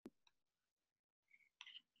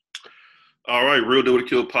All right, Real Deal with a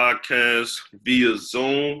Kill podcast via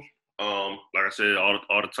Zoom. Like I said, all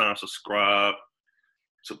the time, subscribe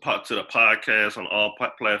to the podcast on all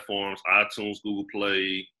platforms: iTunes, Google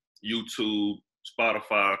Play, YouTube,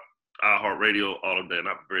 Spotify, iHeartRadio, all of that. And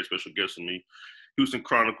I have a very special guest with me, Houston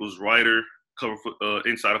Chronicles writer,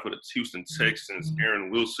 insider for the Houston Texans, Aaron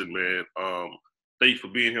Wilson. Man, thank you for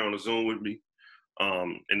being here on the Zoom with me.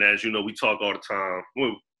 And as you know, we talk all the time.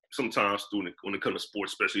 Well, sometimes when it comes to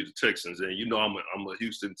sports, especially the Texans, and you know, I'm a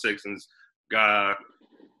Houston Texans guy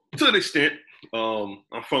to an extent. I'm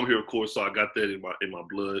from here, of course, so I got that in my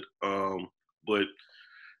blood. But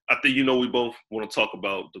I think we both want to talk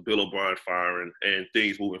about the Bill O'Brien firing and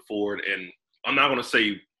things moving forward. And I'm not going to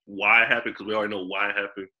say why it happened because we already know why it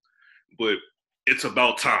happened, but it's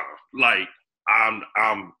about time. Like I'm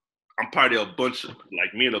probably a bunch of,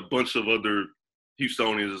 like me and a bunch of other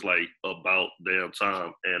Houstonians is like about damn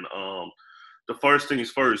time. And the first thing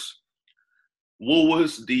is first, what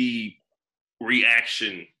was the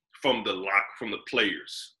reaction from the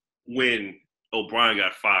players when O'Brien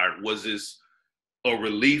got fired? Was this a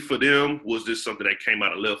relief for them? Was this something that came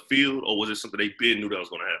out of left field, or was it something they knew that was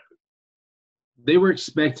going to happen? They were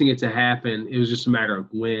expecting it to happen. It was just a matter of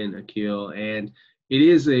when, Akil. And it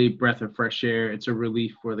is a breath of fresh air. It's a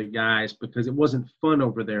relief for the guys because it wasn't fun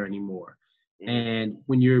over there anymore. And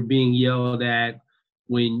when you're being yelled at,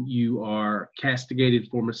 when you are castigated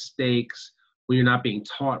for mistakes, when you're not being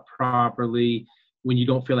taught properly, when you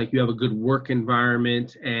don't feel like you have a good work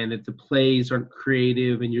environment and that the plays aren't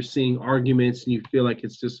creative and you're seeing arguments and you feel like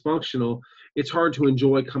it's dysfunctional, it's hard to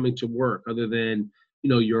enjoy coming to work other than,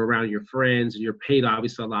 you're around your friends and you're paid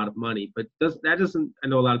obviously a lot of money. But that doesn't, I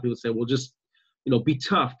know a lot of people say, well, just, be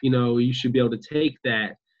tough, you should be able to take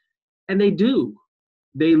that. And they do.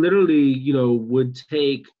 They literally, would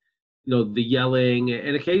take, the yelling,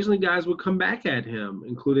 and occasionally guys would come back at him,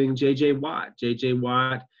 including J.J. Watt. J.J.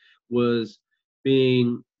 Watt was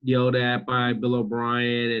being yelled at by Bill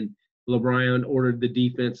O'Brien, and Bill O'Brien ordered the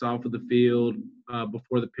defense off of the field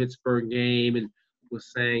before the Pittsburgh game and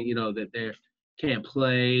was saying, that they can't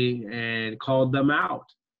play and called them out.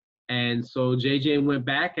 And so J.J. went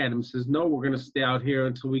back at him and says, no, we're going to stay out here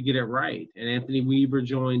until we get it right. And Anthony Weaver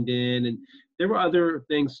joined in, and there were other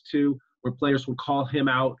things, too, where players would call him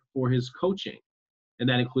out for his coaching. And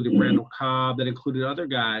that included Randall Cobb. That included other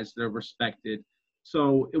guys that are respected.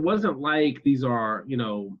 So it wasn't like these are,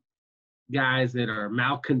 guys that are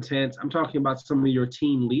malcontents. I'm talking about some of your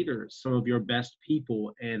team leaders, some of your best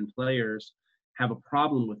people and players have a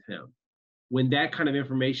problem with him. When that kind of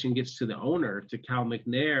information gets to the owner, to Cal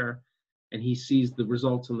McNair, and he sees the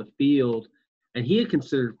results on the field, and he had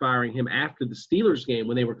considered firing him after the Steelers game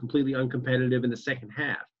when they were completely uncompetitive in the second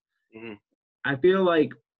half. Mm-hmm. I feel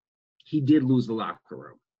like he did lose the locker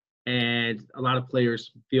room. And a lot of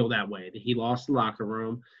players feel that way, that he lost the locker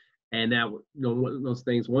room. And that, one of those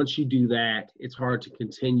things, once you do that, it's hard to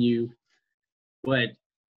continue. But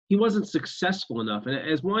he wasn't successful enough. And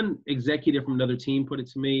as one executive from another team put it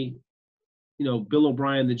to me, Bill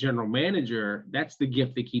O'Brien, the general manager, that's the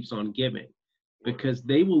gift that keeps on giving, because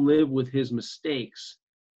they will live with his mistakes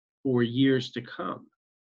for years to come.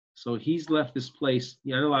 So he's left this place.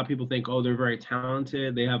 I know a lot of people think, oh, they're very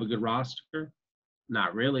talented, they have a good roster.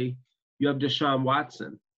 Not really. You have Deshaun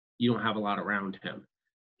Watson. You don't have a lot around him.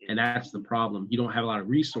 And that's the problem. You don't have a lot of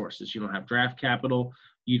resources. You don't have draft capital.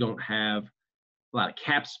 You don't have a lot of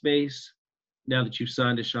cap space. Now that you've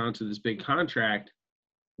signed Deshaun to this big contract,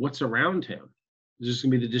 what's around him? Is this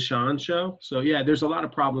going to be the Deshaun show? So, yeah, there's a lot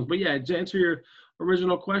of problems. But, yeah, to answer your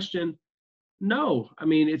original question, no. I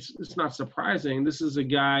mean, it's not surprising. This is a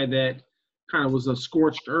guy that kind of was a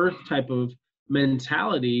scorched earth type of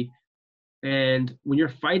mentality. And when you're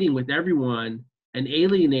fighting with everyone and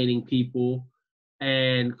alienating people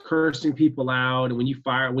and cursing people out, and when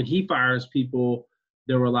he fires people,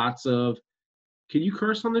 there were lots of, can you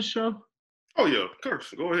curse on this show? Oh, yeah,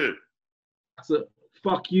 curse. Go ahead. So,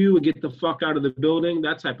 fuck you and get the fuck out of the building,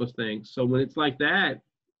 that type of thing. So when it's like that,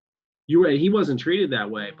 you're right, he wasn't treated that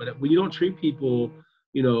way. But when you don't treat people,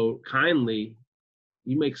 kindly,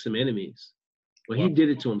 you make some enemies. Well, he did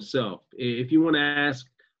it to himself. If you want to ask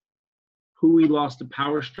who he lost the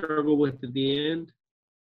power struggle with at the end,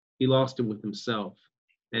 he lost it with himself.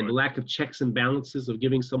 And the lack of checks and balances of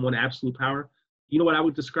giving someone absolute power. You know what I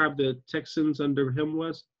would describe the Texans under him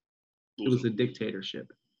was? It was a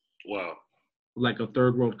dictatorship. Wow. Like a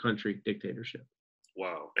third world country dictatorship.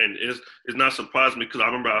 Wow. And it's not surprising me because I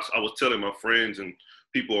remember I was telling my friends and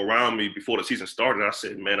people around me before the season started, I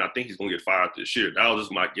said, man, I think he's going to get fired this year. That was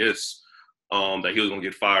just my guess that he was going to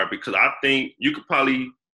get fired, because I think you could probably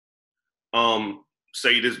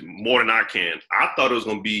say this more than I can. I thought it was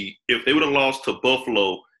going to be if they would have lost to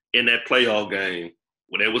Buffalo in that playoff game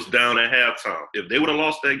when it was down at halftime. If they would have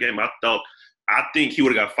lost that game, I think he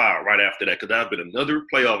would have got fired right after that because that would have been another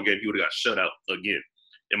playoff game. He would have got shut out again.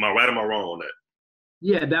 Am I right or am I wrong on that?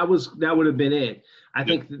 Yeah, that would have been it. I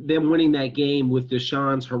think them winning that game with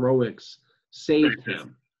Deshaun's heroics saved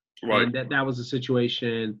him. Right. And that was a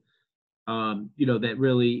situation, that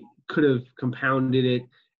really could have compounded it.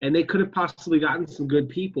 And they could have possibly gotten some good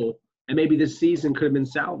people. And maybe this season could have been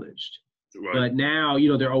salvaged. Right. But now,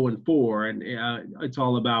 they're 0-4. And it's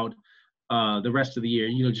all about the rest of the year.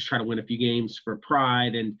 Just try to win a few games for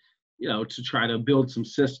pride and, to try to build some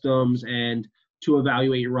systems and to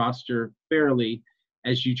evaluate your roster fairly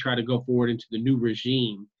as you try to go forward into the new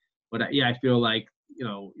regime. But, I feel like,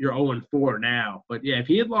 you're 0-4 now. But, if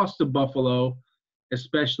he had lost to Buffalo,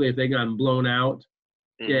 especially if they gotten blown out,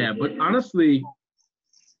 but honestly,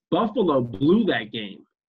 Buffalo blew that game.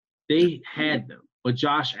 They had them. But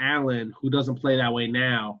Josh Allen, who doesn't play that way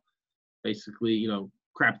now, basically,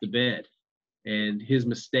 crapped the bed. And his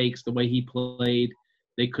mistakes, the way he played,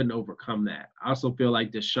 they couldn't overcome that. I also feel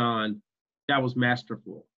like Deshaun, that was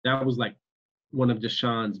masterful. That was like one of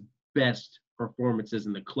Deshaun's best performances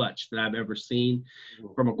in the clutch that I've ever seen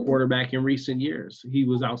from a quarterback in recent years. He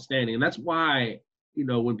was outstanding. And that's why,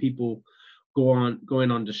 when people going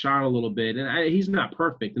on Deshaun a little bit, and he's not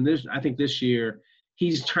perfect. And I think this year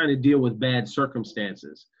he's trying to deal with bad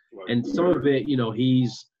circumstances. And some of it,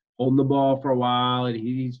 he's holding the ball for a while and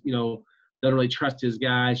he's, doesn't really trust his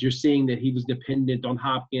guys. You're seeing that he was dependent on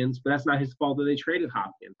Hopkins, but that's not his fault that they traded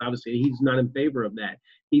Hopkins. Obviously, he's not in favor of that.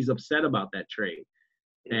 He's upset about that trade,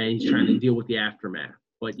 and he's trying to deal with the aftermath.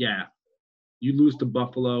 But, you lose to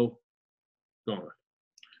Buffalo, gone.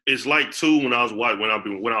 It's like, too, when I was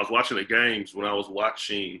watching the games,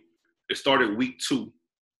 it started week 2.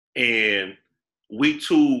 And week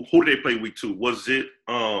 2, who did they play week 2? Was it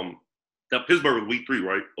that Pittsburgh was week 3,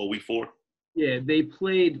 right? Or week 4? Yeah, they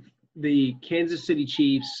played – the Kansas City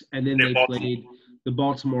Chiefs, and then they played the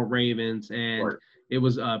Baltimore Ravens, and it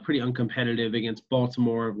was pretty uncompetitive against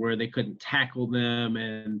Baltimore where they couldn't tackle them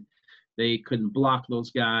and they couldn't block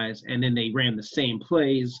those guys, and then they ran the same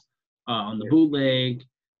plays on the bootleg,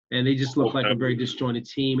 and they just looked like a very disjointed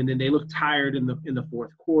team, and then they looked tired in the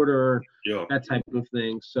fourth quarter, that type of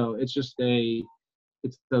thing. So it's just there's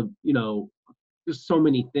so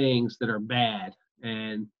many things that are bad,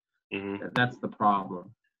 and that's the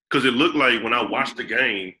problem. Because it looked like when I watched the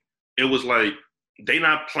game, it was like they're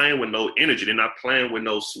not playing with no energy. They're not playing with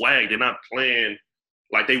no swag. They're not playing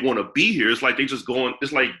like they want to be here. It's like they just going –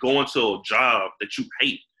 it's like going to a job that you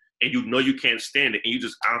hate and you can't stand it, and you're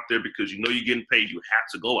just out there because you're getting paid. You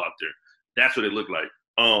have to go out there. That's what it looked like.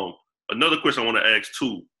 Another question I want to ask,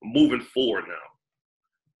 too, moving forward now.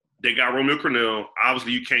 They got Romeo Crennel.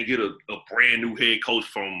 Obviously, you can't get a brand-new head coach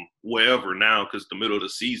from wherever now because the middle of the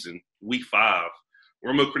season, week 5.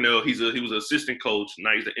 Romeo Crennel, he was an assistant coach.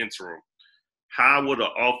 Now he's the interim. How will the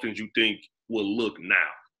offense, you think, will look now?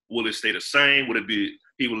 Will it stay the same? Would it be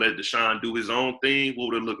he will let Deshaun do his own thing? What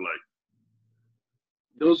would it look like?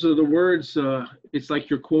 Those are the words. It's like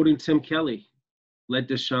you're quoting Tim Kelly. Let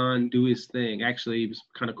Deshaun do his thing. Actually, he was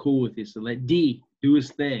kind of cool with it. So let D do his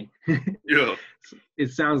thing. Yeah.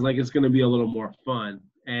 It sounds like it's going to be a little more fun.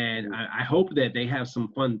 And I hope that they have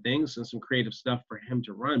some fun things and some creative stuff for him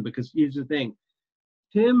to run, because here's the thing.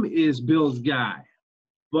 Tim is Bill's guy,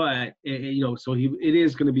 but, so it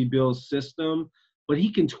is going to be Bill's system, but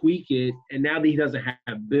he can tweak it. And now that he doesn't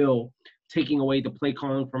have Bill taking away the play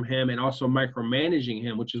calling from him and also micromanaging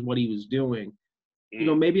him, which is what he was doing,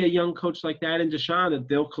 maybe a young coach like that and Deshaun, that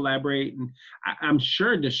they'll collaborate. And I'm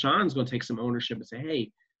sure Deshaun's going to take some ownership and say,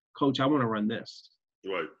 hey, coach, I want to run this.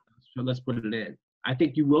 Right. So let's put it in. I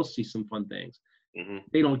think you will see some fun things.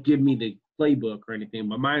 They don't give me the playbook or anything,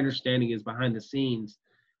 but my understanding is behind the scenes,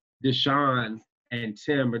 Deshaun and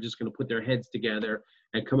Tim are just going to put their heads together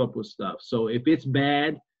and come up with stuff. So if it's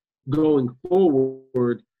bad going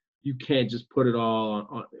forward, you can't just put it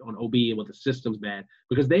all on OB and what the system's bad,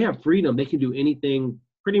 because they have freedom. They can do anything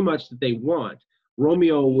pretty much that they want.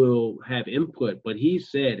 Romeo will have input, but he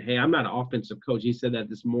said, hey, I'm not an offensive coach. He said that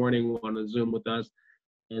this morning on a Zoom with us.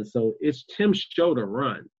 And so it's Tim's show to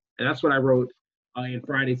run. And that's what I wrote in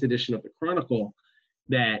Friday's edition of the Chronicle,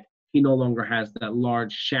 that he no longer has that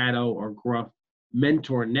large shadow or gruff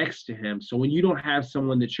mentor next to him. So when you don't have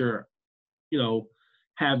someone that you're,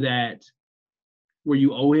 have that where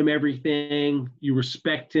you owe him everything, you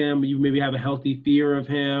respect him, you maybe have a healthy fear of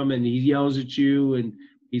him, and he yells at you, and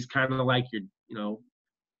he's kind of like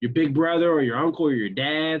your big brother or your uncle or your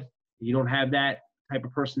dad. You don't have that type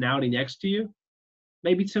of personality next to you.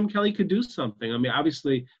 maybe Tim Kelly could do something. I mean,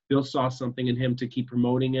 obviously, Bill saw something in him to keep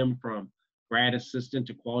promoting him from grad assistant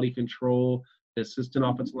to quality control, to assistant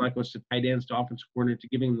offensive line coach to tight ends to offensive coordinator to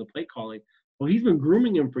giving him the play calling. Well, he's been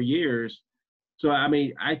grooming him for years. So, I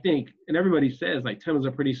mean, I think, and everybody says, like, Tim is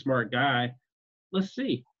a pretty smart guy. Let's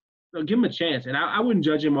see. So give him a chance. And I wouldn't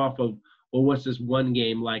judge him off of, well, what's this one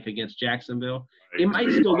game like against Jacksonville? It might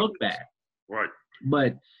still look bad. Right.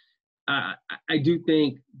 But I do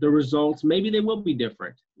think the results, maybe they will be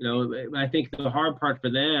different. You know, I think the hard part for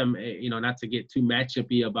them, you know, not to get too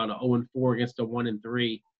matchup-y about a 0-4 against a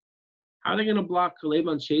 1-3, how are they going to block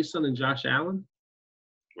K'Lavon Chaisson and Josh Allen?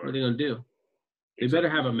 What are they going to do? They better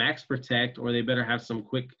have a max protect, or they better have some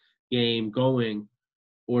quick game going,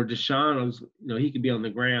 or Deshaun, you know, he could be on the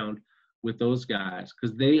ground with those guys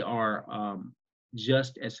because they are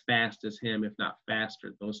just as fast as him, if not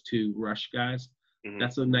faster, those two rush guys. Mm-hmm.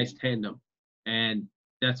 That's a nice tandem. And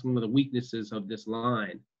that's one of the weaknesses of this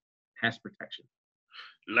line, pass protection.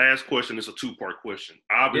 Last question is a two-part question.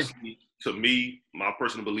 Obviously, to me, my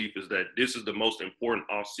personal belief is that this is the most important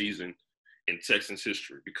offseason in Texans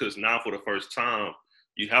history because now for the first time,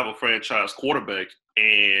 you have a franchise quarterback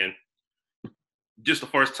and just the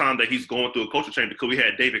first time that he's going through a coaching change because we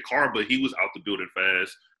had David Carr, but he was out the building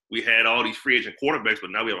fast. We had all these free agent quarterbacks,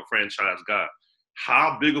 but now we have a franchise guy.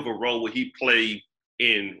 How big of a role will he play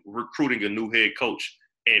in recruiting a new head coach?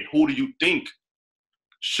 And who do you think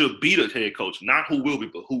should be the head coach? Not who will be,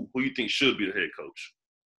 but who you think should be the head coach?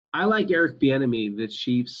 I like Eric Bieniemy, the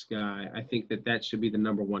Chiefs guy. I think that should be the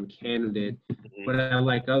number one candidate, but I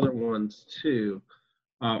like other ones too.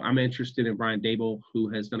 I'm interested in Brian Daboll, who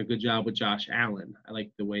has done a good job with Josh Allen. I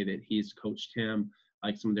like the way that he's coached him. I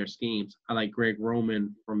like some of their schemes. I like Greg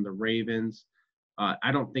Roman from the Ravens.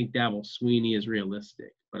 I don't think Dabo Swinney is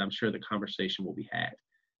realistic, but I'm sure the conversation will be had.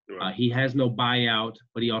 He has no buyout,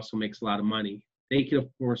 but he also makes a lot of money. They can, of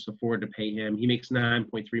course, afford to pay him. He makes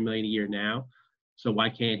 $9.3 million a year now. So why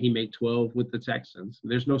can't he make 12 with the Texans?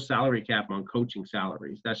 There's no salary cap on coaching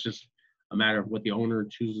salaries. That's just a matter of what the owner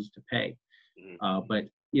chooses to pay. But,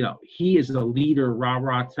 you know, he is a leader,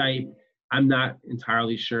 rah-rah type. I'm not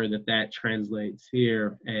entirely sure that translates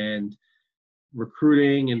here. And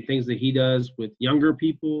recruiting and things that he does with younger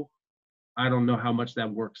people, I don't know how much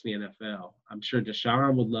that works in the NFL. I'm sure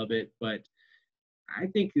Deshaun would love it, but I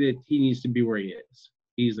think that he needs to be where he is.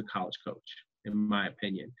 He's a college coach, in my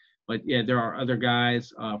opinion. But, yeah, there are other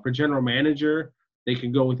guys. For general manager, they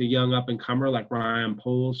could go with a young up-and-comer like Ryan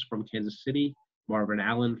Poles from Kansas City, Marvin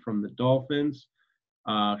Allen from the Dolphins.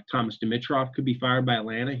 Thomas Dimitroff could be fired by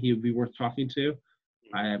Atlanta. He would be worth talking to.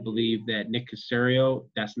 I believe that Nick Caserio,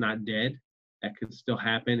 that's not dead. That could still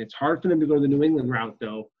happen. It's hard for them to go the New England route,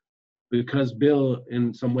 though, because Bill,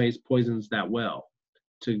 in some ways, poisons that well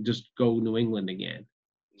to just go New England again.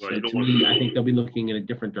 Right, so to me, I think they'll be looking in a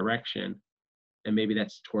different direction, and maybe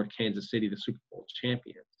that's toward Kansas City, the Super Bowl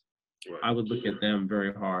champions. Right. I would look at them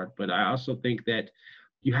very hard. But I also think that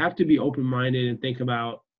you have to be open-minded and think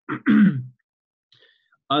about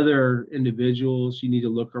other individuals. You need to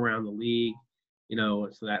look around the league, you know,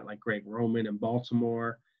 so that like Greg Roman in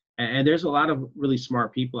Baltimore. And there's a lot of really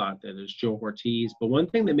smart people out there. There's Joe Ortiz. But one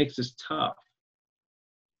thing that makes this tough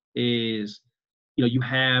is, you know, you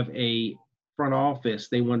have a front office.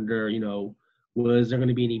 They wonder, you know, was there going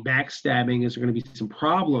to be any backstabbing? Is there going to be some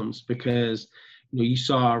problems? Because, you know, you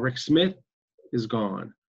saw Rick Smith is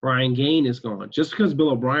gone. Brian Gaine is gone. Just because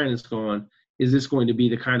Bill O'Brien is gone, is this going to be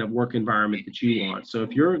the kind of work environment that you want? So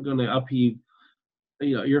if you're going to upheave,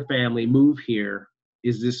 you know, your family, move here,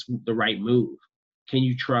 is this the right move? Can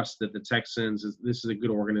you trust that the Texans, this is a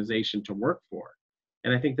good organization to work for?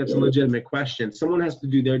 And I think that's a legitimate question. Someone has to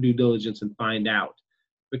do their due diligence and find out.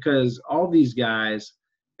 Because all these guys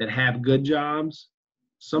that have good jobs,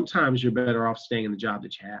 sometimes you're better off staying in the job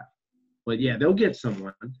that you have. But, yeah, they'll get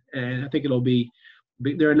someone. And I think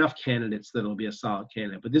there are enough candidates that it'll be a solid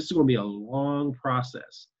candidate. But this is going to be a long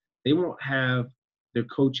process. They won't have their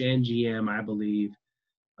coach and GM, I believe,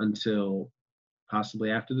 until possibly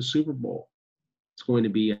after the Super Bowl. It's going to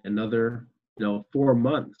be another, 4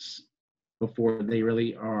 months before they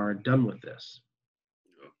really are done with this.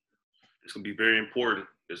 It's going to be very important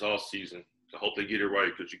this offseason. I hope they get it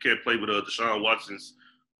right because you can't play with Deshaun Watson's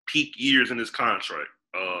peak years in his contract.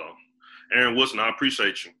 Aaron Wilson, I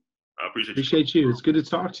appreciate you. Appreciate you. It's good to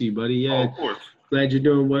talk to you, buddy. Yeah, of course. Glad you're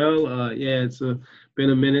doing well. It's been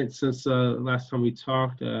a minute since last time we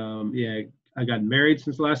talked. I got married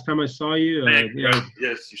since the last time I saw you.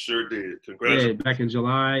 Yes, you sure did. Congrats. Yeah, back in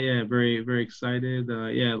July. Yeah, very, very excited.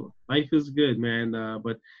 Life is good, man.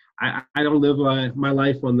 But I don't live my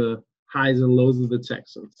life on the highs and lows of the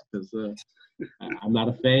Texans because I'm not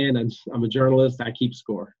a fan. I'm a journalist. I keep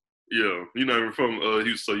score. Yeah, you're not even from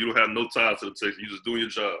Houston, so you don't have no ties to the Texans. You just doing your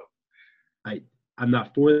job. I'm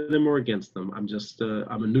not for them or against them. I'm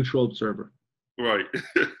a neutral observer. Right.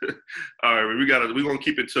 All right, we're gonna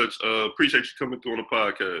keep in touch. Appreciate you coming through on the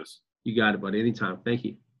podcast. You got it, buddy. Anytime. Thank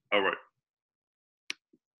you.